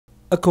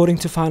According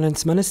to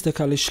Finance Minister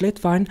Calle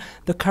Schlettwein,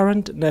 the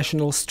current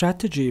national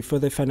strategy for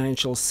the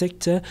financial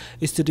sector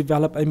is to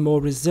develop a more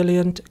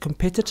resilient,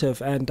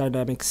 competitive and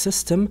dynamic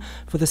system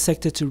for the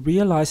sector to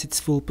realize its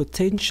full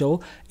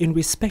potential in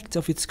respect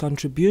of its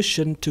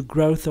contribution to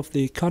growth of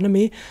the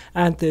economy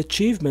and the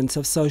achievements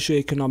of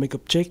socio-economic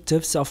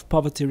objectives of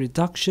poverty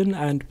reduction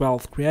and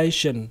wealth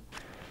creation.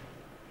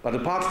 But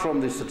apart from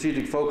the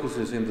strategic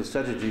focuses in the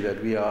strategy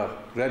that we are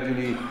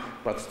gradually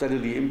but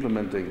steadily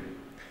implementing,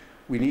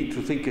 we need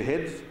to think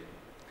ahead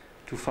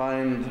to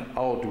find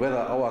out whether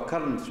our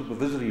current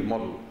supervisory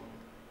model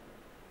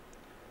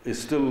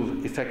is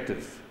still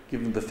effective,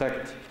 given the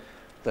fact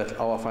that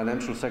our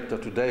financial sector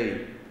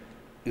today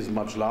is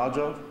much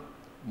larger,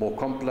 more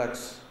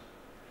complex,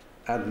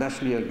 and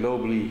nationally and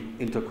globally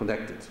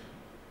interconnected.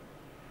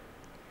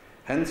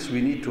 Hence,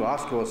 we need to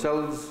ask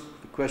ourselves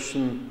the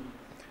question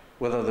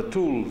whether the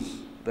tools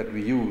that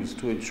we use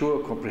to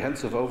ensure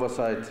comprehensive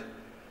oversight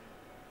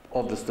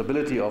of the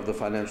stability of the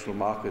financial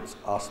markets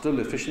are still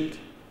efficient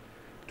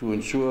to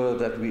ensure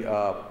that we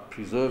are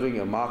preserving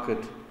a market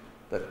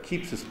that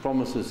keeps its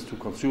promises to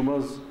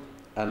consumers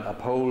and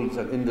upholds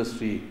an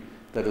industry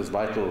that is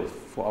vital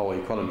for our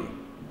economy.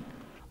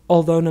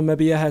 Although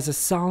Namibia has a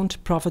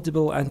sound,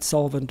 profitable and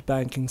solvent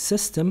banking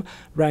system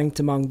ranked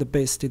among the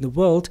best in the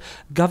world,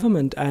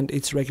 government and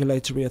its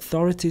regulatory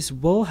authorities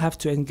will have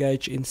to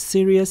engage in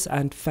serious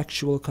and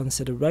factual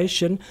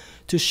consideration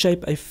to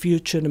shape a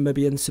future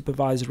Namibian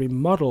supervisory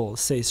model,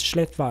 says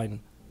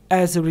Schlettwein.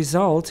 As a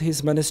result,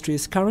 his ministry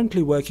is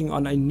currently working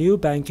on a new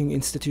banking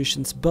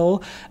institutions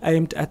bill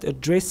aimed at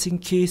addressing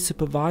key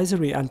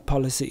supervisory and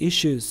policy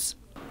issues.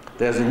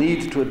 There is a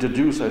need to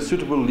introduce a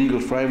suitable legal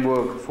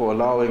framework for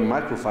allowing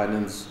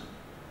microfinance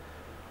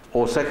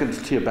or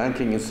second-tier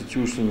banking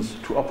institutions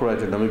to operate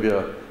in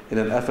Namibia in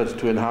an effort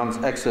to enhance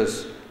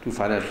access to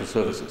financial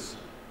services.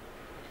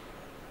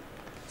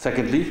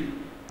 Secondly,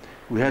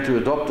 we had to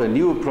adopt a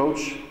new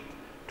approach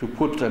to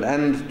put an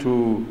end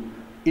to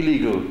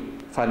illegal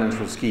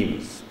financial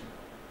schemes.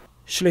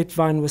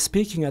 Schlettwein was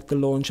speaking at the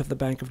launch of the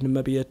Bank of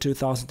Namibia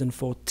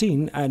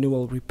 2014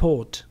 annual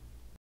report.